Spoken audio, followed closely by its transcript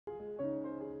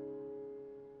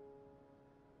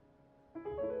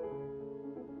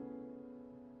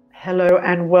Hello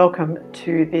and welcome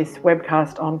to this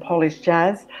webcast on Polish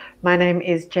jazz. My name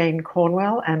is Jane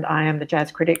Cornwell and I am the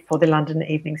jazz critic for the London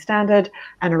Evening Standard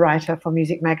and a writer for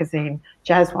music magazine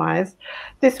Jazzwise.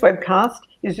 This webcast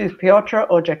is with Piotr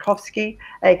Orzechowski,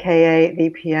 aka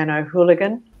the Piano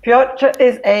Hooligan. Piotr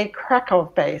is a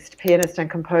Krakow-based pianist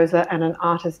and composer and an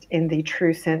artist in the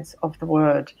true sense of the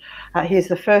word. He is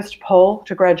the first Pole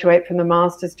to graduate from the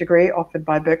master's degree offered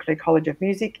by Berklee College of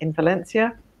Music in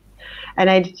Valencia, and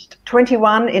aged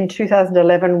 21 in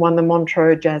 2011 won the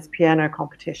Montreux Jazz Piano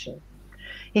Competition.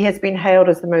 He has been hailed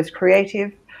as the most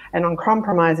creative and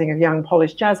uncompromising of young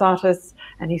Polish jazz artists,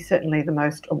 and he's certainly the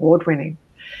most award-winning.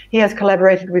 He has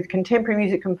collaborated with contemporary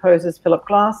music composers Philip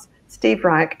Glass, Steve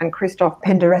Reich and Krzysztof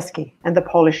Penderecki and the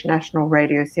Polish National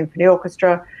Radio Symphony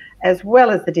Orchestra, as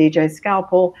well as the DJ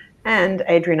Scalpel and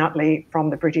Adrian Utley from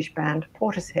the British band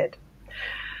Portishead.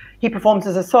 He performs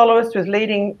as a soloist with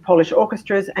leading Polish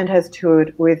orchestras and has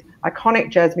toured with iconic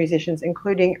jazz musicians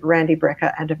including Randy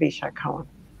Brecker and Avishai Cohen.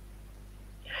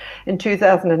 In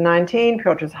 2019,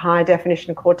 Piotr's High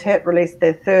Definition Quartet released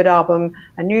their third album.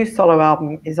 A new solo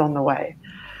album is on the way.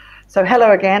 So hello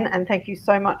again, and thank you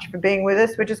so much for being with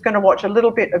us. We're just going to watch a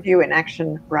little bit of you in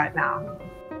action right now.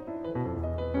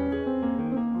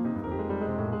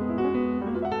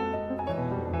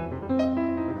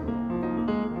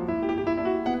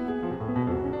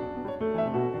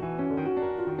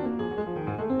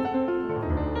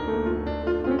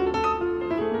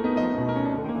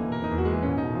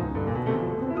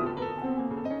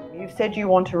 Said you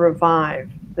want to revive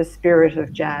the spirit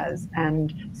of jazz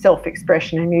and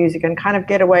self-expression in music and kind of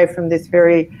get away from this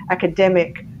very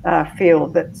academic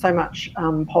field that so much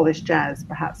Polish jazz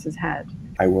perhaps has had.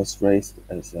 I was raised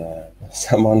as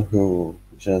someone who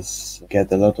just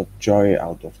get a lot of joy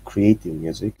out of creating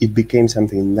music. It became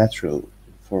something natural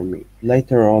for me.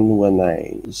 Later on, when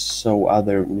I saw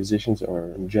other musicians or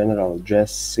in general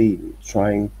jazz scene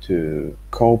trying to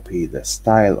copy the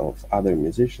style of other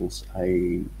musicians,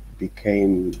 I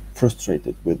became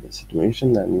frustrated with the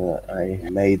situation, and I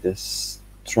made a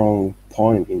strong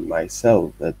point in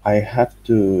myself that I have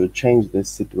to change this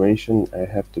situation. I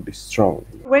have to be strong.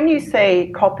 When you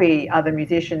say copy other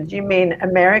musicians, you mean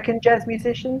American jazz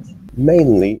musicians?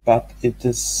 Mainly, but it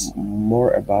is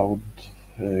more about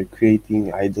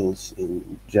creating idols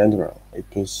in general. It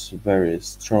was a very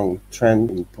strong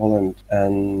trend in Poland,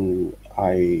 and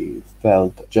I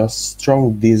felt just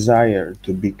strong desire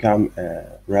to become a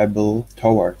rebel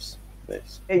towards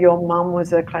this. Your mum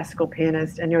was a classical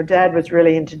pianist and your dad was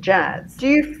really into jazz. Do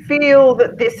you feel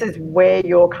that this is where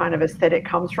your kind of aesthetic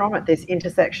comes from, at this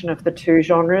intersection of the two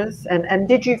genres? And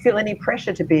did you feel any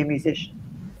pressure to be a musician?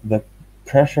 The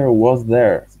pressure was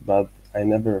there, but I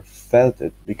never felt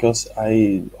it because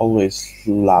I always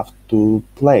loved to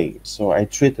play. So I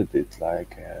treated it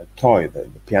like a toy, the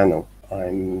piano.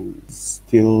 I'm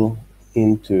still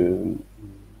into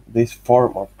this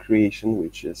form of creation,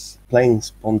 which is playing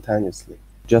spontaneously.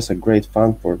 Just a great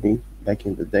fun for me back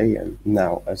in the day and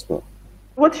now as well.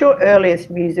 What's your earliest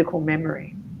musical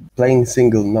memory? Playing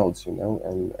single notes,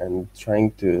 and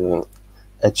trying to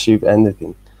achieve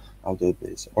anything out of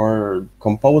this. Or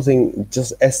composing,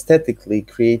 just aesthetically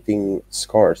creating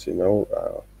scores,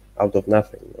 out of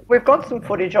nothing. We've got some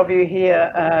footage of you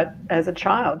here as a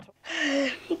child.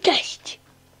 Cześć.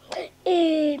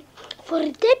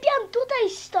 Fortepian tutaj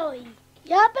stoi.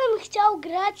 Ja bym chciał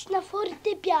grać na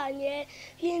fortepianie,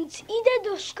 więc idę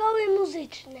do szkoły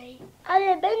muzycznej. Ale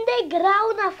będę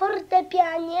grał na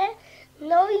fortepianie,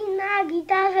 no i na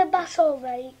gitarze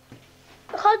basowej.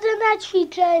 Chodzę na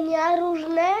ćwiczenia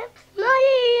różne, no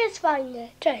i jest fajnie.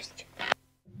 Cześć.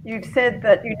 You've said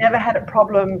that you never had a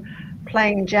problem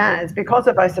playing jazz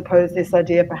because of, I suppose, this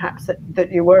idea perhaps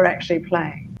that you were actually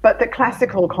playing. But the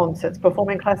classical concerts,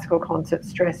 performing classical concerts,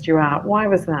 stressed you out. Why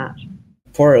was that?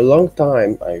 For a long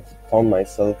time, I found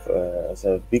myself as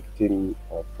a victim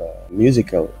of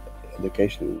musical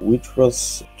education, which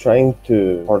was trying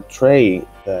to portray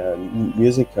the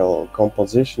musical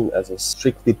composition as a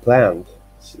strictly planned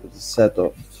set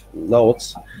of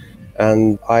notes.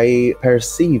 And I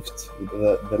perceived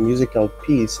the musical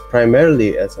piece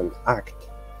primarily as an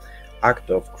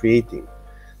act of creating.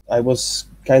 I was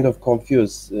kind of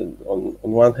confused. On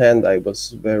one hand, I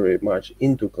was very much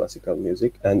into classical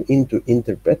music and into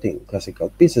interpreting classical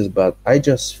pieces, but I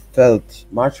just felt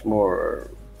much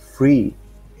more free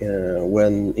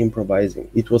when improvising.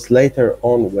 It was later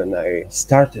on when I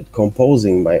started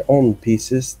composing my own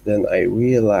pieces, then I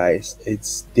realized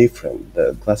it's different.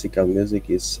 The classical music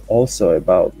is also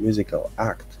about musical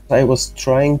act. I was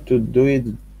trying to do it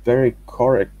very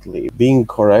correctly. Being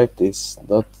correct is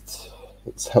not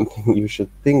something you should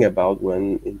think about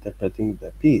when interpreting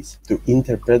the piece. To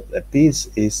interpret a piece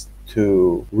is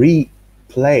to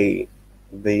replay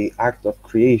the act of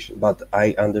creation, but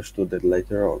I understood it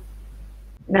later on.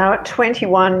 Now, at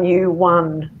 21, you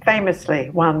famously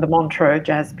won the Montreux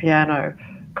Jazz Piano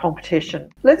Competition.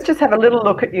 Let's just have a little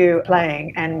look at you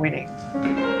playing and winning.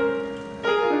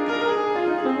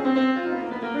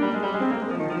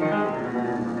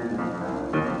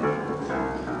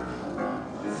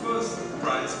 The first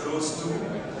prize goes to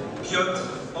Piotr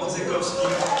Orzechowski.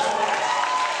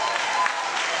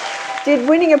 Did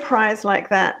winning a prize like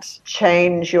that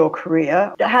change your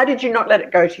career? How did you not let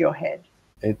it go to your head?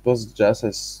 It was just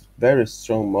a very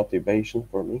strong motivation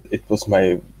for me. It was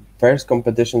my first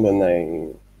competition when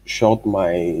I showed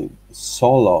my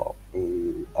solo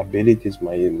abilities,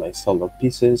 my solo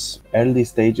pieces, early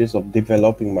stages of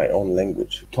developing my own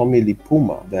language. Tommy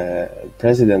Lipuma, the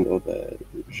president of the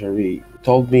jury,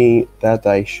 told me that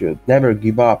I should never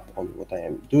give up on what I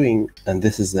am doing, and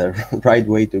this is the right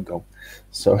way to go.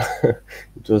 So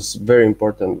it was very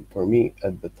important for me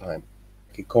at the time.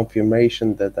 A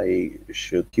confirmation that I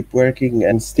should keep working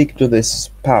and stick to this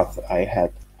path I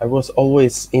had. I was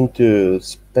always into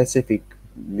specific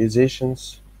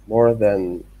musicians more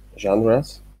than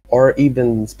genres, or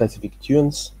even specific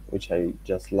tunes, which I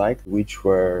just liked, which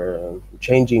were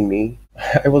changing me.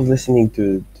 I was listening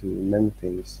to many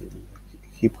things,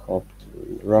 hip-hop,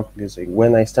 rock music.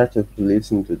 When I started to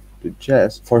listen to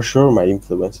jazz, for sure my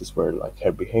influences were like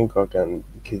Herbie Hancock and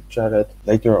Keith Jarrett.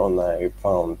 Later on I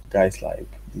found guys like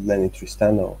Lenny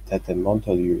Tristano, Tete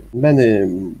Montoliu,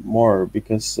 many more,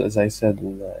 because as I said,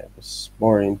 I was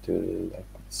more into like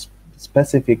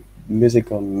specific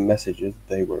musical messages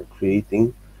they were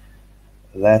creating,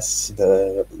 less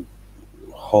the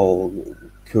whole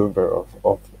cover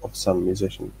of some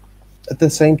musician. At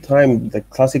the same time, the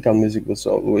classical music was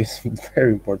always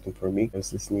very important for me. I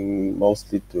was listening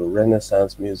mostly to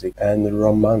Renaissance music and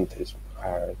Romanticism,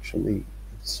 actually.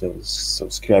 So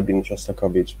Scriabin,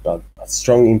 Shostakovich, but a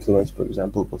strong influence, for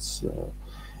example, was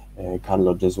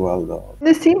Carlo Gesualdo.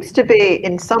 There seems to be,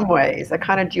 in some ways, a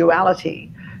kind of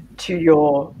duality to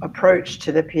your approach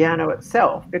to the piano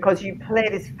itself, because you play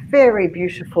this very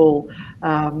beautiful,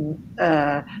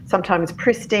 sometimes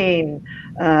pristine,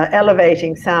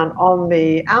 elevating sound on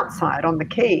the outside, on the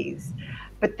keys.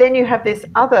 But then you have this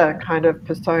other kind of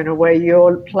persona where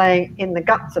you're playing in the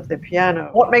guts of the piano.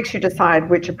 What makes you decide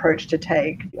which approach to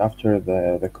take? After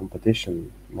the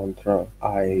competition, Montreux,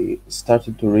 I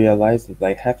started to realize that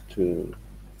I have to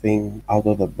think out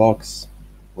of the box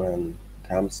when it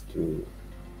comes to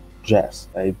jazz.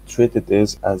 I treated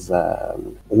this as a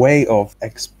way of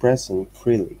expressing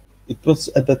freely. It was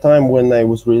at the time when I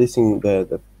was releasing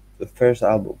the first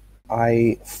album.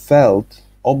 I felt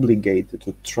obligated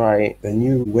to try the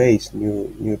new ways,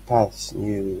 new paths,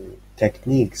 new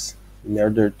techniques in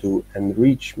order to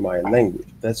enrich my language.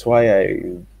 That's why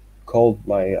I called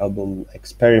my album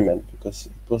Experiment, because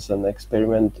it was an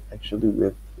experiment actually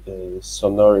with a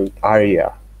sonoric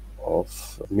area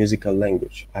of musical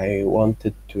language. I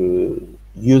wanted to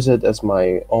use it as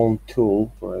my own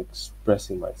tool for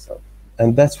expressing myself.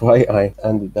 And that's why I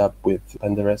ended up with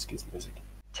Penderecki's music.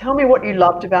 Tell me what you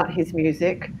loved about his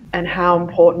music and how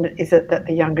important is it that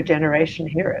the younger generation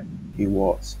hear it? He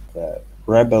was the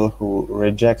rebel who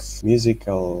rejects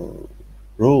musical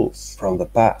rules from the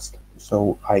past.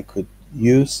 So I could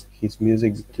use his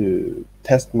music to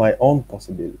test my own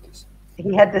possibilities.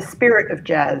 He had the spirit of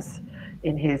jazz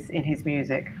in his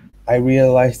music. I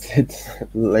realized it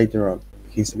later on.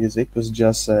 His music was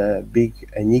just a big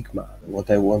enigma. What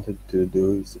I wanted to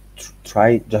do is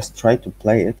try to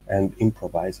play it and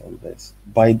improvise on this.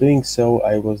 By doing so,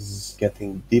 I was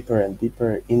getting deeper and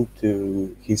deeper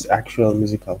into his actual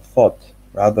musical thought,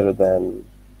 rather than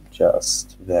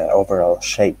just the overall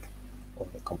shape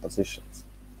of the compositions,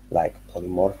 like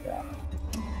polymorphia.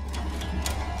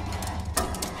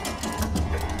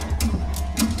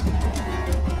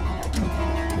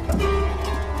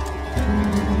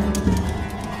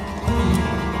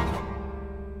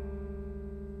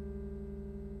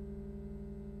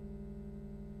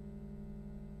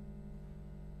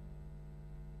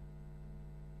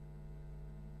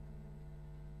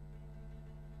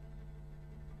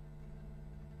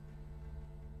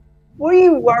 Were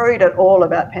you worried at all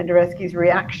about Penderecki's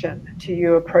reaction to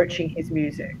you approaching his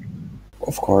music?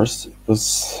 Of course, it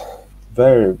was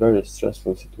very, very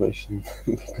stressful situation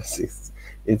because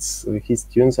it's his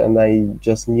tunes, and I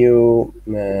just knew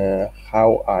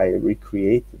how I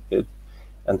recreated it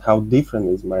and how different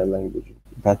is my language.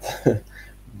 But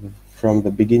from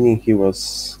the beginning he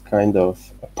was kind of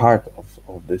a part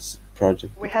of this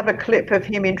project. We have a clip of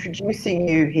him introducing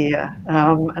you here,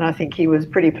 and I think he was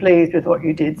pretty pleased with what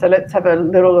you did. So let's have a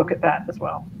little look at that as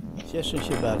well. Cieszę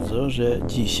się bardzo, że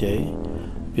dzisiaj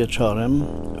wieczorem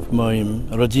w moim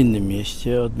rodzinnym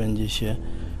mieście odbędzie się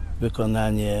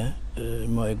wykonanie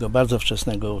mojego bardzo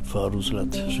wczesnego utworu z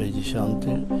lat 60.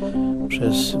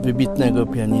 przez wybitnego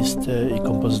pianistę i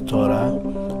kompozytora,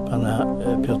 pana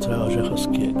Piotra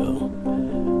Orzechowskiego.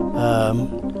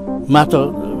 Ma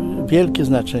to wielkie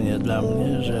znaczenie dla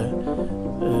mnie, że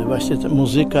właśnie ta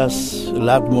muzyka z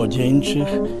lat młodzieńczych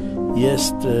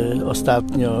jest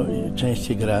ostatnio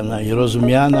częściej grana i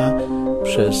rozumiana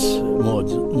przez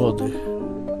młodych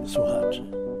słuchaczy.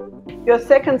 Your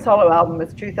second solo album was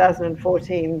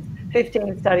 2014's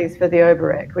 15 Studies for the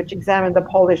Oberek, which examined the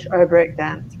Polish Oberek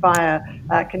dance via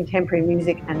contemporary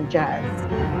music and jazz.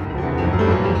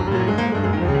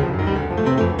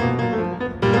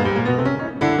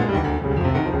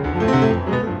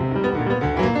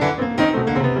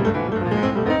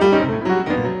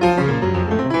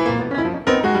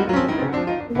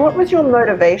 What was your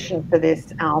motivation for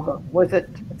this album? Was it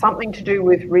something to do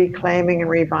with reclaiming and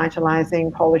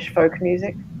revitalizing Polish folk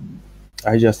music?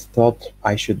 I just thought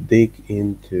I should dig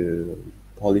into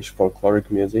Polish folkloric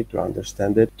music to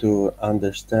understand it, to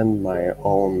understand my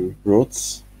own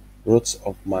roots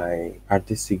of my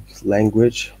artistic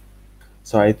language.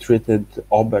 So I treated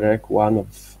Oberek, one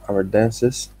of our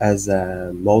dances, as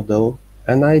a model,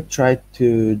 and I tried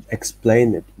to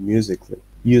explain it musically,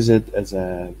 use it as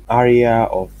an area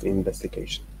of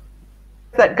investigation.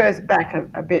 That goes back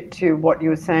a bit to what you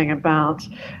were saying about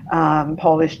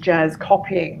Polish jazz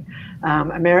copying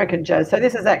American jazz. So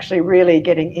this is actually really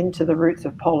getting into the roots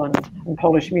of Poland and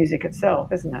Polish music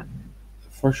itself, isn't it?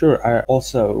 For sure. I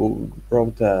also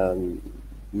wrote a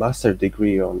master's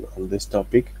degree on this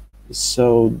topic.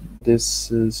 So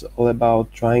this is all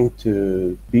about trying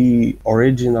to be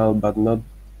original, but not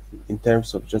in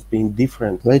terms of just being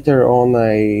different. Later on,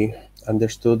 I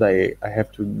understood I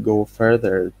have to go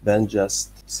further than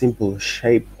just simple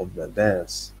shape of the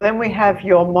dance. Then we have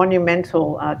your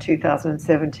monumental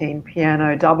 2017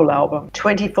 piano double album,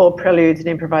 24 Preludes and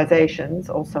Improvisations,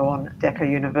 also on Decca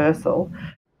Universal.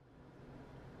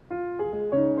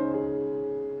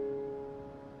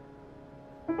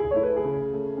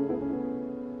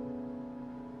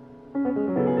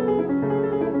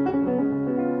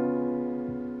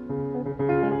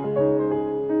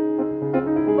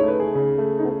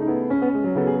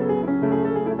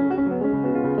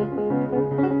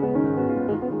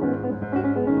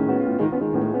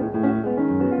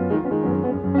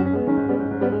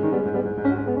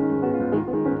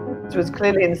 It was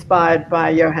clearly inspired by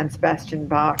Johann Sebastian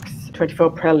Bach's 24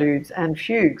 Preludes and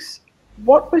Fugues.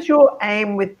 What was your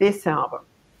aim with this album?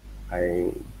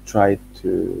 I tried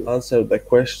to answer the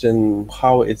question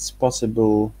how it's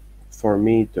possible for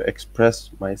me to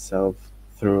express myself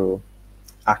through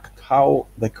act, how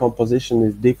the composition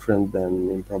is different than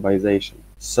improvisation.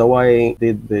 So I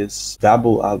did this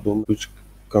double album which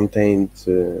contained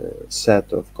a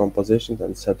set of compositions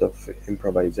and set of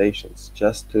improvisations,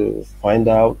 just to find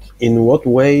out in what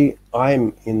way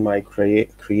I'm in my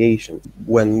creation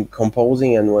when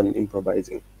composing and when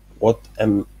improvising. What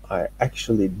am I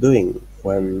actually doing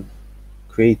when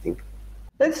creating?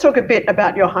 Let's talk a bit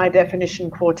about your High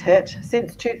Definition Quartet.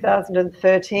 Since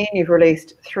 2013, you've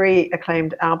released 3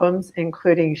 acclaimed albums,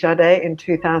 including Jade in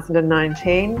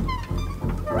 2019.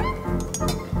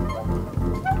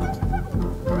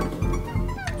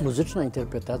 Muzyczna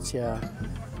interpretacja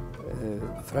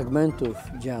fragmentów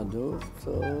dziadów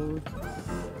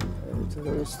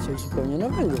to jest coś zupełnie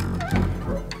nowego.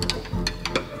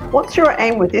 What's your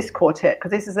aim with this quartet?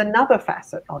 Because this is another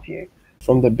facet of you.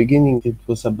 From the beginning, it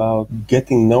was about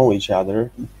getting to know each other,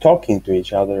 talking to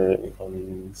each other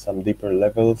on some deeper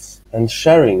levels, and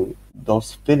sharing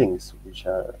those feelings which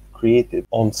are created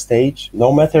on stage.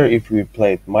 No matter if we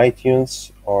played my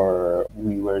tunes or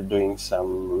we were doing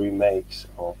some remakes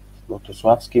of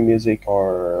Lotosławski music,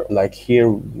 or like here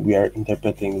we are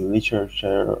interpreting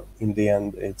literature. In the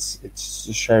end, it's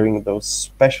sharing those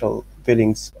special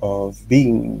feelings of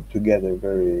being together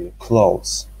very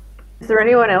close. Is there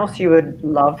anyone else you would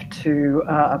love to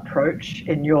approach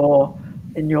in your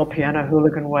piano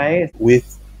hooligan way?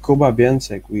 With Kuba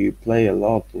Biancek, we play a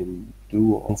lot in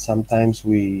duo, and sometimes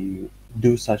we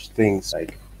do such things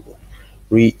like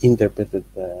reinterpreted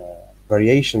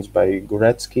variations by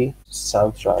Górecki,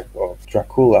 soundtrack of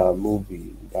Dracula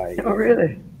movie by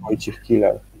Wojciech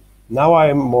Killer. Now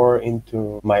I'm more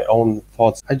into my own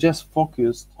thoughts. I just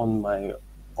focused on my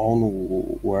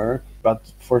own work, but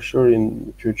for sure in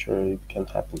the future it can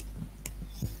happen.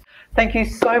 Thank you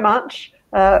so much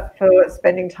for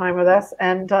spending time with us,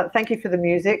 and thank you for the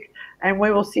music, and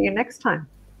we will see you next time.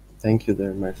 Thank you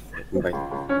very much for inviting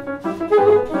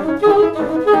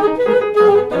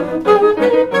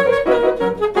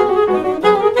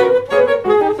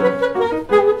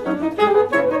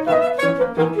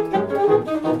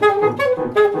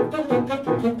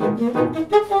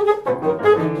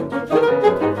me.